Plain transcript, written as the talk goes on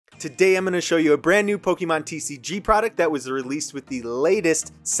Today I'm going to show you a brand new Pokemon TCG product that was released with the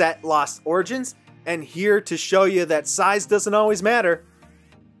latest set, Lost Origins, and here to show you that size doesn't always matter,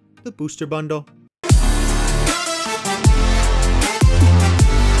 the booster bundle.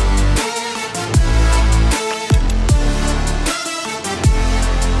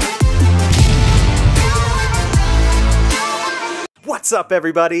 What's up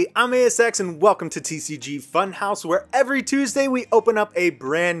everybody, I'm ASX and welcome to TCG Funhouse, where every Tuesday we open up a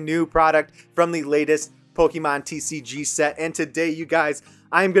brand new product from the latest Pokemon TCG set. And today, you guys,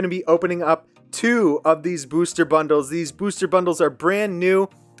 I'm going to be opening up 2 of these booster bundles. These booster bundles are brand new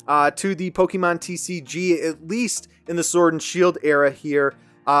to the Pokemon TCG, at least in the Sword and Shield era here.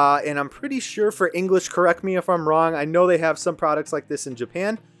 And I'm pretty sure for English, correct me if I'm wrong, I know they have some products like this in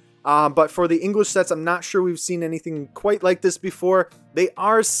Japan. But for the English sets, I'm not sure we've seen anything quite like this before. They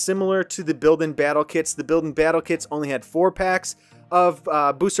are similar to the build-in battle kits. The build-in battle kits only had 4 packs of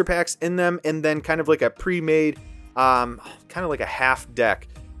booster packs in them, and then kind of like a pre-made, kind of like a half deck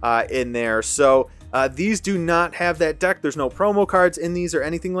in there. So these do not have that deck. There's no promo cards in these or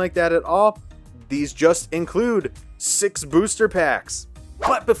anything like that at all. These just include 6 booster packs.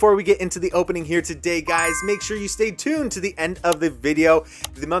 But before we get into the opening here today, guys, make sure you stay tuned to the end of the video.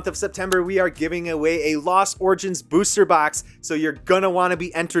 The month of September, we are giving away a Lost Origins booster box, so you're gonna want to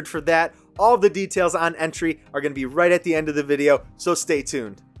be entered for that. All the details on entry are gonna be right at the end of the video, so stay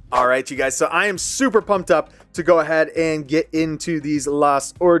tuned. All right, you guys, so I am super pumped up to go ahead and get into these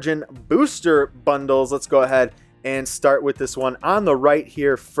Lost Origin booster bundles. Let's go ahead and start with this one on the right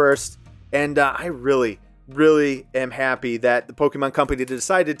here first. And I really am happy that the Pokemon Company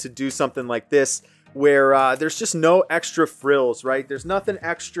decided to do something like this, where there's just no extra frills, right? There's nothing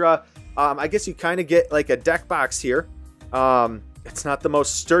extra. I guess you kind of get like a deck box here. It's not the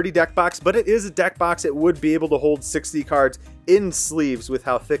most sturdy deck box, but it is a deck box. It would be able to hold 60 cards in sleeves with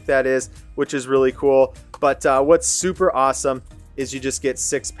how thick that is, which is really cool. But what's super awesome is you just get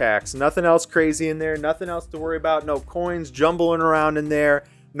 6 packs. Nothing else crazy in there, nothing else to worry about, no coins jumbling around in there.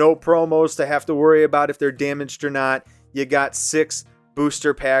 No promos to have to worry about if they're damaged or not. You got 6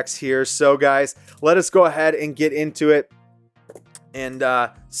 booster packs here. So guys, let us go ahead and get into it and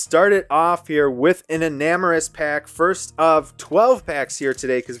start it off here with an Enamorous pack. First of 12 packs here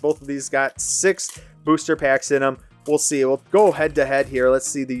today, because both of these got 6 booster packs in them. We'll see. We'll go head to head here. Let's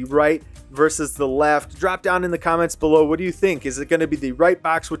see the right versus the left. Drop down in the comments below. What do you think? Is it going to be the right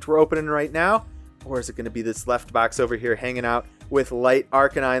box, which we're opening right now? Or is it going to be this left box over here hanging out with Light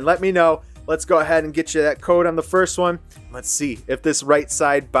Arcanine? Let me know. Let's go ahead and get you that code on the first one. Let's see if this right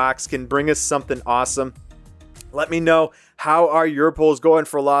side box can bring us something awesome. Let me know, how are your polls going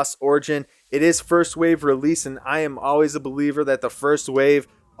for Lost Origin? It is first wave release, and I am always a believer that the first wave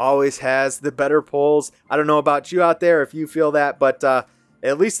always has the better polls. I don't know about you out there if you feel that, but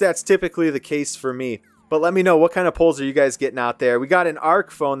at least that's typically the case for me. But let me know, what kind of polls are you guys getting out there? We got an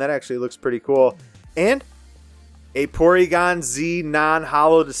Arc phone that actually looks pretty cool, and a Porygon Z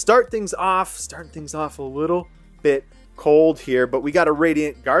non-holo to start things off. Starting things off a little bit cold here, but we got a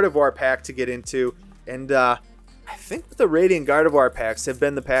Radiant Gardevoir pack to get into, and I think the Radiant Gardevoir packs have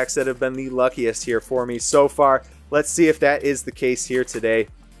been the packs that have been the luckiest here for me so far. Let's see if that is the case here today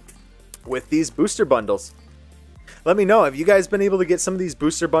with these booster bundles. Let me know, have you guys been able to get some of these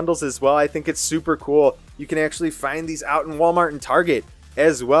booster bundles as well? I think it's super cool. You can actually find these out in Walmart and Target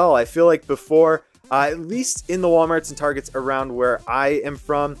as well. I feel like before, at least in the Walmarts and Targets around where I am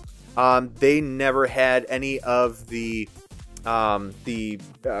from, they never had any of the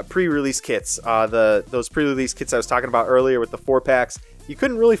pre-release kits. Those pre-release kits I was talking about earlier with the 4 packs. You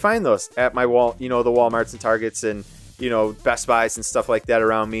couldn't really find those at my the Walmarts and Targets and Best Buys and stuff like that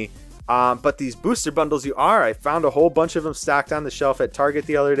around me. But these booster bundles, I found a whole bunch of them stocked on the shelf at Target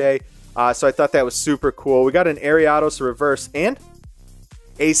the other day. So I thought that was super cool. We got an Ariados reverse and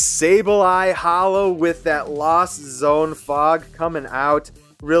a Sableye holo with that Lost Zone fog coming out.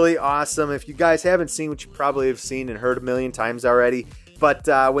 Really awesome. If you guys haven't seen, which you probably have seen and heard a million times already, but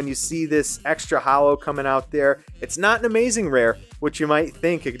when you see this extra holo coming out there, it's not an amazing rare, which you might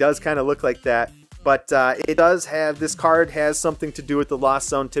think. It does kind of look like that, but it does have, this card has something to do with the Lost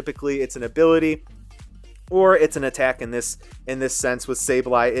Zone. Typically it's an ability or it's an attack in this sense. With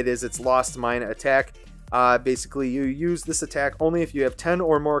Sableye, it is its Lost Mine attack. Basically, you use this attack only if you have 10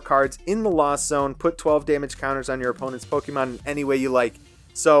 or more cards in the Lost Zone. Put 12 damage counters on your opponent's Pokemon in any way you like.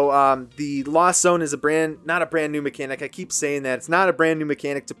 So the Lost Zone is not a brand new mechanic. I keep saying that. It's not a brand new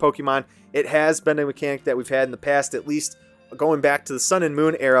mechanic to Pokemon. It has been a mechanic that we've had in the past, at least going back to the Sun and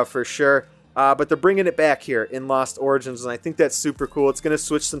Moon era for sure. But they're bringing it back here in Lost Origins, and I think that's super cool. It's going to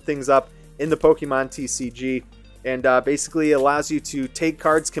switch some things up in the Pokemon TCG. and basically allows you to take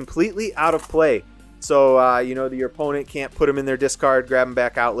cards completely out of play. So, you know, your opponent can't put them in their discard, grab them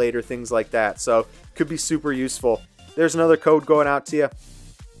back out later, things like that. So, could be super useful. There's another code going out to you.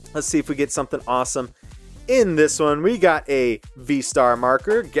 Let's see if we get something awesome. In this one, we got a V-Star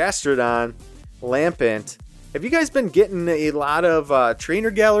marker, Gastrodon, Lampent. Have you guys been getting a lot of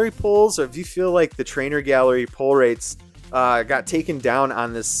trainer gallery pulls, or do you feel like the trainer gallery pull rates got taken down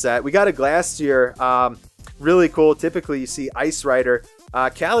on this set? We got a Glastier, really cool. Typically, you see Ice Rider,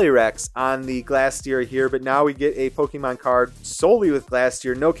 Calyrex on the Glastier here, but now we get a Pokemon card solely with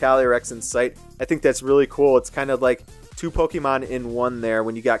Glastier, no Calyrex in sight. I think that's really cool. It's kind of like two Pokemon in one there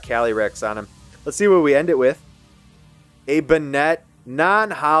when you got Calyrex on them. Let's see what we end it with. A Banette.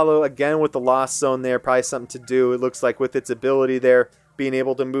 Non-holo, again with the Lost Zone there, probably something to do, it looks like, with its ability there, being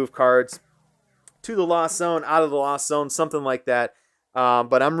able to move cards to the Lost Zone, out of the Lost Zone, something like that.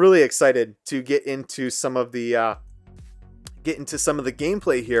 But I'm really excited to get into some of the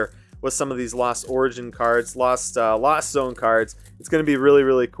gameplay here with some of these Lost Origin cards, Lost Zone cards. It's going to be really,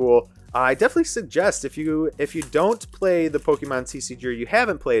 really cool. I definitely suggest if you don't play the Pokemon TCG, or you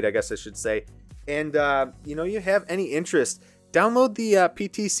haven't played, I guess I should say, and you know, you have any interest, download the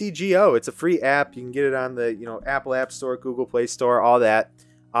PTCGO. It's a free app. You can get it on the Apple App Store, Google Play Store, all that.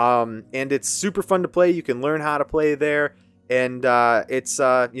 And it's super fun to play. You can learn how to play there, and it's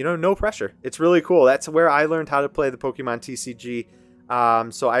no pressure. It's really cool. That's where I learned how to play the Pokemon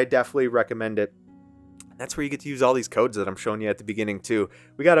TCG. So I definitely recommend it. That's where you get to use all these codes that I'm showing you at the beginning too.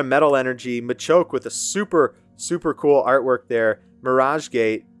 We got a Metal Energy, Machoke with a super cool artwork there. Mirage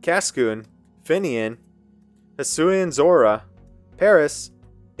Gate, Cascoon, Finian, Hisuian Zora, Paris,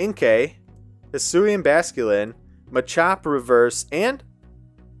 Inkay, Hisuian Basculin, Machop Reverse, and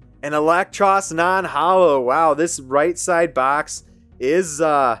an Electros non-holo. Wow, this right side box is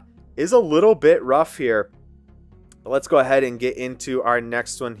a little bit rough here. But let's go ahead and get into our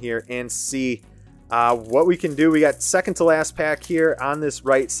next one here and see what we can do. We got second to last pack here on this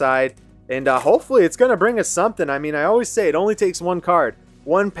right side, and hopefully it's going to bring us something. I mean, I always say it only takes one card,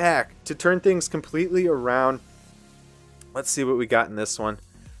 one pack, to turn things completely around. Let's see what we got in this one.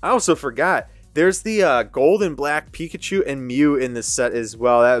 I also forgot, there's the gold and black Pikachu and Mew in this set as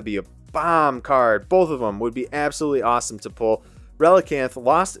well. That would be a bomb card. Both of them would be absolutely awesome to pull. Relicanth,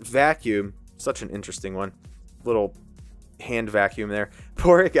 Lost Vacuum, such an interesting one. Little hand vacuum there.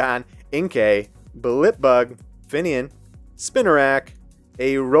 Porygon, Inkay, Blipbug, Finian, Spinarak,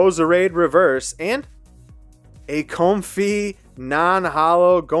 a Roserade Reverse, and a Comfey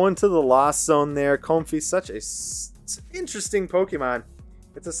non-holo going to the Lost Zone there. Comfey, such a interesting Pokemon.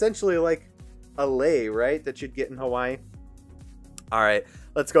 It's essentially like a lei, right, that you'd get in Hawaii. Alright,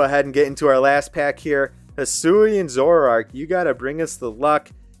 let's go ahead and get into our last pack here. Hisuian Zoroark, you gotta bring us the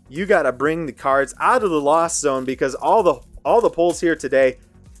luck. You gotta bring the cards out of the Lost Zone, because all the pulls here today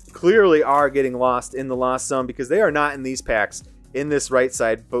clearly are getting lost in the Lost Zone, because they are not in these packs in this right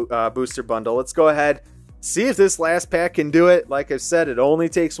side booster bundle. Let's go ahead, see if this last pack can do it. Like I said, it only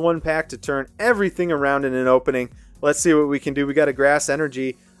takes one pack to turn everything around in an opening. Let's see what we can do. We got a Grass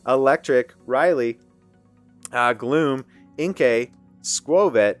Energy, Electric, Riley, Gloom, Inkay,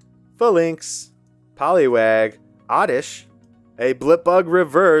 Squovet, Phalanx, Poliwag, Oddish, a Blipbug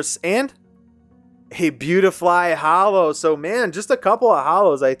Reverse, and a Beautifly Holo. So, man, just a couple of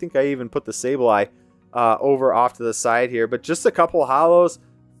holos. I think I even put the Sableye over off to the side here. But just a couple of holos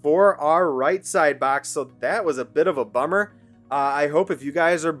for our right side box. So that was a bit of a bummer. I hope if you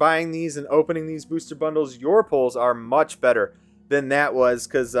guys are buying these and opening these booster bundles, your pulls are much better than that was,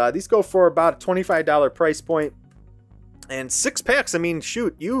 because these go for about a $25 price point. And 6 packs, I mean,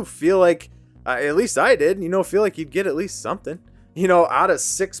 shoot, you feel like, at least I did, feel like you'd get at least something. Out of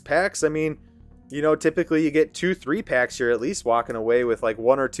 6 packs, I mean, typically you get 2-3 packs, you're at least walking away with like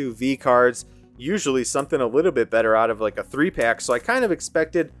 1 or 2 V cards, usually something a little bit better out of like a 3-pack. So I kind of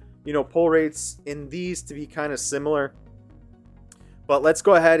expected, pull rates in these to be kind of similar. But let's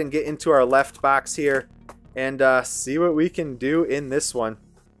go ahead and get into our left box here and see what we can do in this one.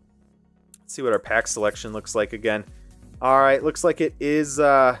 Let's see what our pack selection looks like again. Alright, looks like it is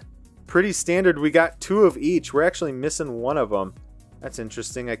pretty standard. We got 2 of each. We're actually missing one of them. That's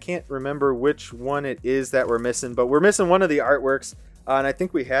interesting. I can't remember which one it is that we're missing, but we're missing one of the artworks, and I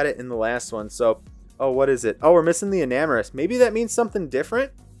think we had it in the last one. So, oh, what is it? Oh, we're missing the Enamorus. Maybe that means something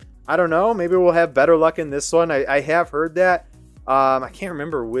different? I don't know. Maybe we'll have better luck in this one. I have heard that. I can't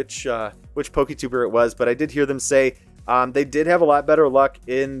remember which PokeTuber it was, but I did hear them say they did have a lot better luck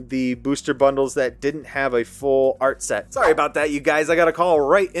in the booster bundles that didn't have a full art set. Sorry about that, you guys. I got a call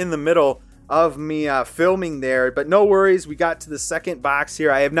right in the middle of me filming there, but no worries. We got to the second box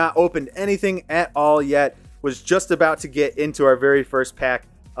here. I have not opened anything at all yet. was just about to get into our very first pack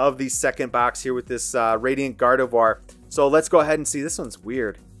of the second box here with this Radiant Gardevoir. So let's go ahead and see. This one's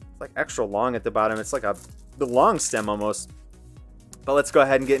weird. It's like extra long at the bottom. It's like the long stem almost. But let's go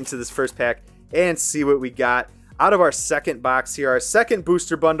ahead and get into this first pack and see what we got out of our second box here. Our second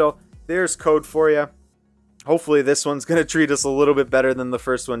booster bundle. There's code for you. Hopefully this one's going to treat us a little bit better than the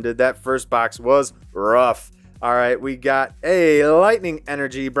first one did. That first box was rough. All right, we got a Lightning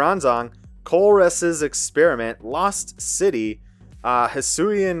Energy Bronzong, Colress's Experiment, Lost City,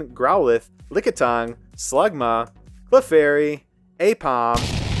 Hisuian Growlithe, Lickitung, Slugma, Clefairy, Apom,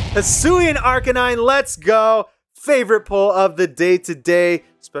 Hisuian Arcanine. Let's go. Favorite pull of the day today,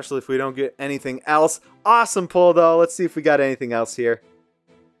 especially if we don't get anything else. Awesome pull though. Let's see if we got anything else here.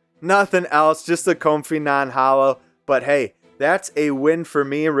 Nothing else, just a Comfey non-hollow. But hey, that's a win for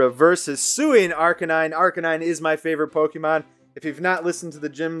me. Reverse Hisuian Arcanine. Arcanine is my favorite Pokemon. If you've not listened to the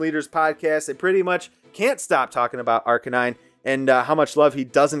Gym Leaders podcast, I pretty much can't stop talking about Arcanine and how much love he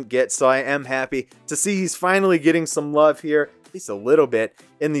doesn't get. So I am happy to see he's finally getting some love here, at least a little bit,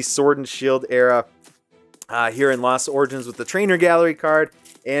 in the Sword and Shield era. Here in Lost Origins with the Trainer Gallery card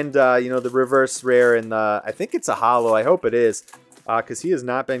and, you know, the reverse rare and the, I think it's a hollow. I hope it is, because he has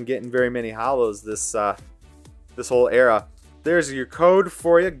not been getting very many hollows this this whole era. There's your code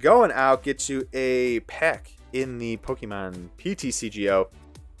for you. Going out, get you a pack in the Pokemon PTCGO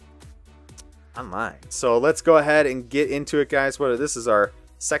online. So let's go ahead and get into it, guys. This is our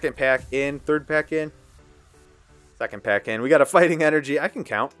second pack in, third pack in, second pack in. We got a Fighting Energy. I can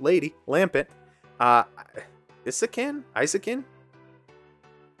count. Lady, Lampent. Isakin?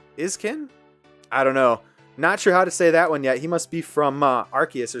 Iskin? I don't know. Not sure how to say that one yet. He must be from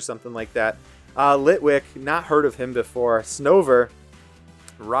Arceus or something like that. Litwick, not heard of him before. Snover,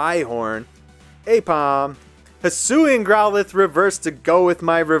 Rhyhorn, Apom, Hisuian Growlithe reverse to go with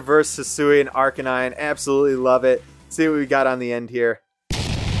my reverse Hisuian Arcanine. Absolutely love it. See what we got on the end here.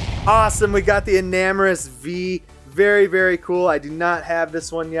 Awesome, we got the Enamorous V. Very, very cool. I do not have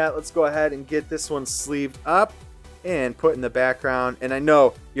this one yet. Let's go ahead and get this one sleeved up and put in the background. And I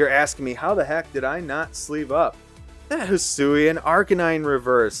know you're asking me, how the heck did I not sleeve up that Hisuian Arcanine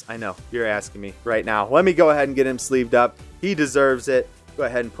reverse? I know you're asking me right now. Let me go ahead and get him sleeved up. He deserves it. Go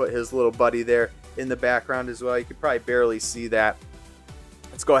ahead and put his little buddy there in the background as well. You could probably barely see that.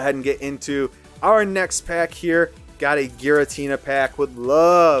 Let's go ahead and get into our next pack here. Got a Giratina pack. Would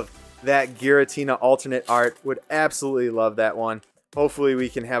love that Giratina alternate art. Would absolutely love that one. Hopefully we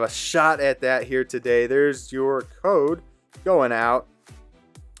can have a shot at that here today. There's your code going out.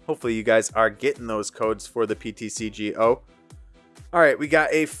 Hopefully you guys are getting those codes for the PTCGO. All right, we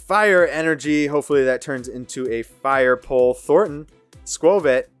got a Fire Energy. Hopefully that turns into a Fire Pull. Thornton,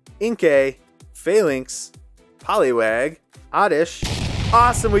 Squovit, Inkay, Phalanx, Poliwag, Oddish.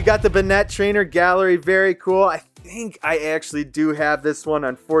 Awesome, we got the Banette Trainer Gallery. Very cool. I think I actually do have this one,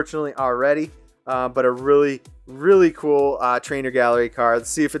 unfortunately, already. But a really, really cool Trainer Gallery card. Let's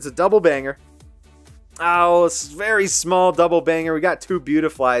see if it's a double banger. Oh, it's very small double banger. We got two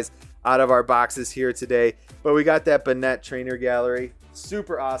Beautiflies out of our boxes here today. But we got that Banette Trainer Gallery.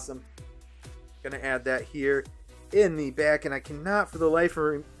 Super awesome. Gonna add that here in the back. And I cannot for the life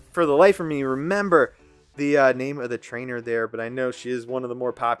of me remember the name of the trainer there. But I know she is one of the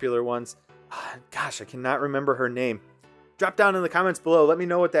more popular ones. Gosh, I cannot remember her name. Drop down in the comments below. Let me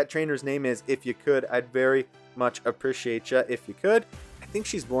know what that trainer's name is if you could. I'd very much appreciate you if you could. I think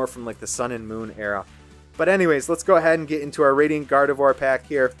she's more from like the Sun and Moon era. But anyways, let's go ahead and get into our Radiant Gardevoir pack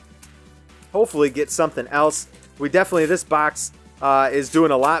here. Hopefully get something else. This box is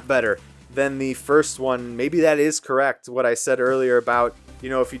doing a lot better than the first one. Maybe that is correct, what I said earlier about, you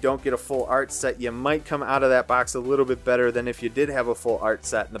know, if you don't get a full art set, you might come out of that box a little bit better than if you did have a full art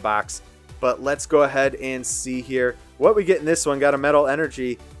set in the box. But let's go ahead and see here what we get in this one. Got a Metal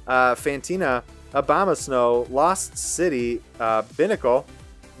Energy, Fantina, Abomasnow, Lost City, Binnacle,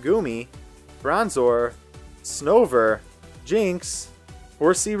 Goomy, Bronzor, Snover, Jinx,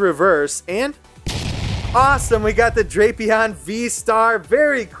 Horsey Reverse, and awesome, we got the Drapion V-Star.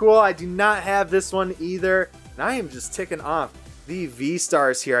 Very cool. I do not have this one either. And I am just ticking off the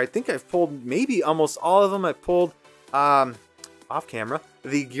V-Stars here. I think I've pulled maybe almost all of them. I pulled off camera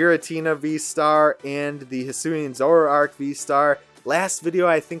the Giratina V-Star and the Hisuian Zoroark V-Star. Last video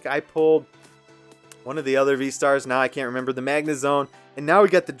I think I pulled one of the other V-Stars. Now I can't remember, the Magnezone. And now we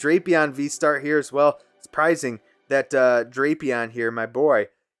got the Drapion V-Star here as well. Surprising that Drapion here, my boy,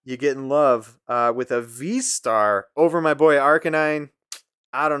 you getting love with a V-Star over my boy Arcanine.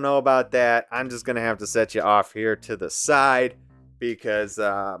 I don't know about that. I'm just gonna have to set you off here to the side because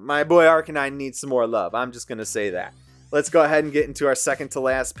my boy Arcanine needs some more love. I'm just gonna say that. let's go ahead and get into our second to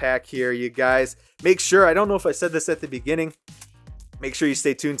last pack here, you guys. Make sure, I don't know if I said this at the beginning, make sure you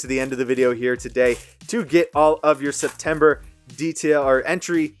stay tuned to the end of the video here today to get all of your September detail or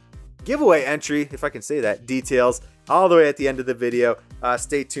entry, giveaway entry, if I can say that, details all the way at the end of the video.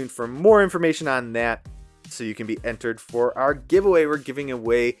 Stay tuned for more information on that so you can be entered for our giveaway. We're giving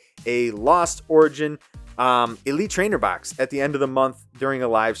away a Lost Origin Elite Trainer box at the end of the month during a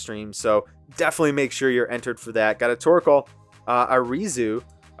live stream, so definitely make sure you're entered for that. Got a Torkoal, Arizu,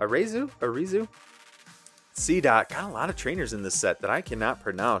 C-Dot. Got a lot of trainers in this set that I cannot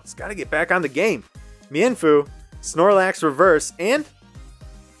pronounce. Got to get back on the game. Mienfoo, Snorlax Reverse, and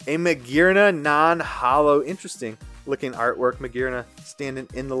a Magearna non-holo. Interesting looking artwork. Magearna standing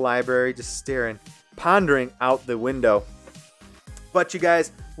in the library, just staring, pondering out the window. But you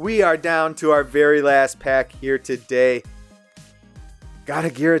guys, we are down to our very last pack here today. Got a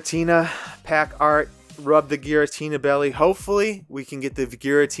Giratina pack art. Rub the Giratina belly. Hopefully we can get the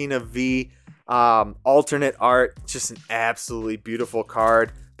Giratina V alternate art. Just an absolutely beautiful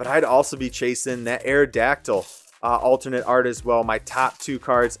card. But I'd also be chasing that Aerodactyl alternate art as well. My top two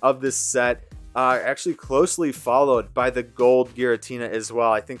cards of this set, actually closely followed by the gold Giratina as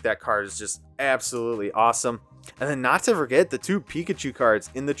well. I think that card is just absolutely awesome. And then not to forget the two Pikachu cards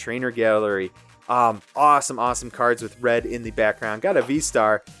in the trainer gallery. Awesome cards with red in the background. Got a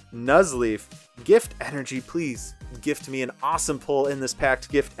V-Star, Nuzleaf, Gift Energy, please gift me an awesome pull in this packed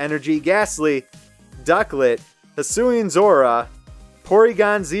Gift Energy. Ghastly, Ducklet, Hisuian Zora,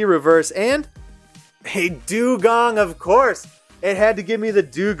 Porygon Z Reverse, and a Dugong, of course. It had to give me the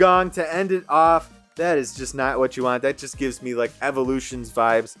Dugong to end it off. That is just not what you want. That just gives me like Evolutions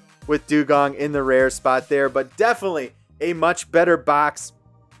vibes with Dugong in the rare spot there, but definitely a much better box.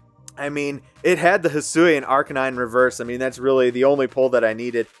 I mean, it had the Hisuian Arcanine Reverse. I mean, that's really the only pull that I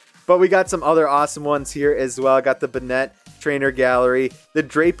needed. But we got some other awesome ones here as well. Got the Banette Trainer Gallery, the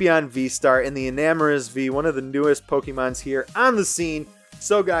Drapion V-Star, and the Enamorous V, one of the newest Pokemons here on the scene.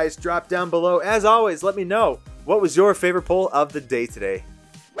 So guys, drop down below. As always, let me know what was your favorite pull of the day today.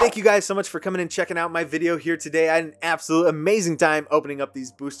 Thank you guys so much for coming and checking out my video here today. I had an absolute amazing time opening up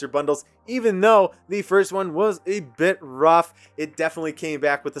these booster bundles. Even though the first one was a bit rough, it definitely came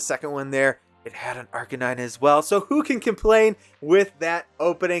back with the second one there. It had an Arcanine as well, so who can complain with that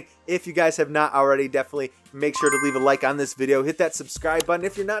opening? If you guys have not already, definitely make sure to leave a like on this video. Hit that subscribe button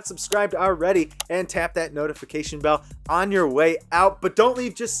if you're not subscribed already, and tap that notification bell on your way out. But don't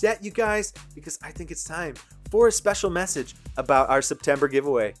leave just yet, you guys, because I think it's time for a special message about our September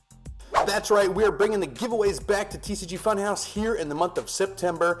giveaway. That's right, we are bringing the giveaways back to TCG Funhouse here in the month of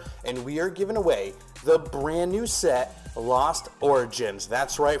September, and we are giving away the brand new set, Lost Origins.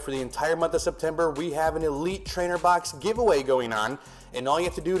 That's right, for the entire month of September, we have an Elite Trainer Box giveaway going on, and all you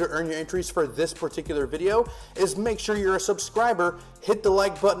have to do to earn your entries for this particular video is make sure you're a subscriber, hit the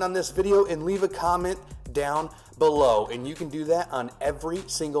like button on this video, and leave a comment down below. And you can do that on every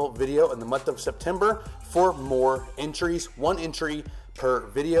single video in the month of September for more entries, one entry per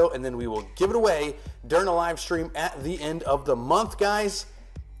video, and then we will give it away during a live stream at the end of the month, guys.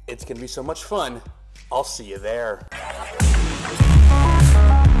 It's gonna be so much fun. I'll see you there.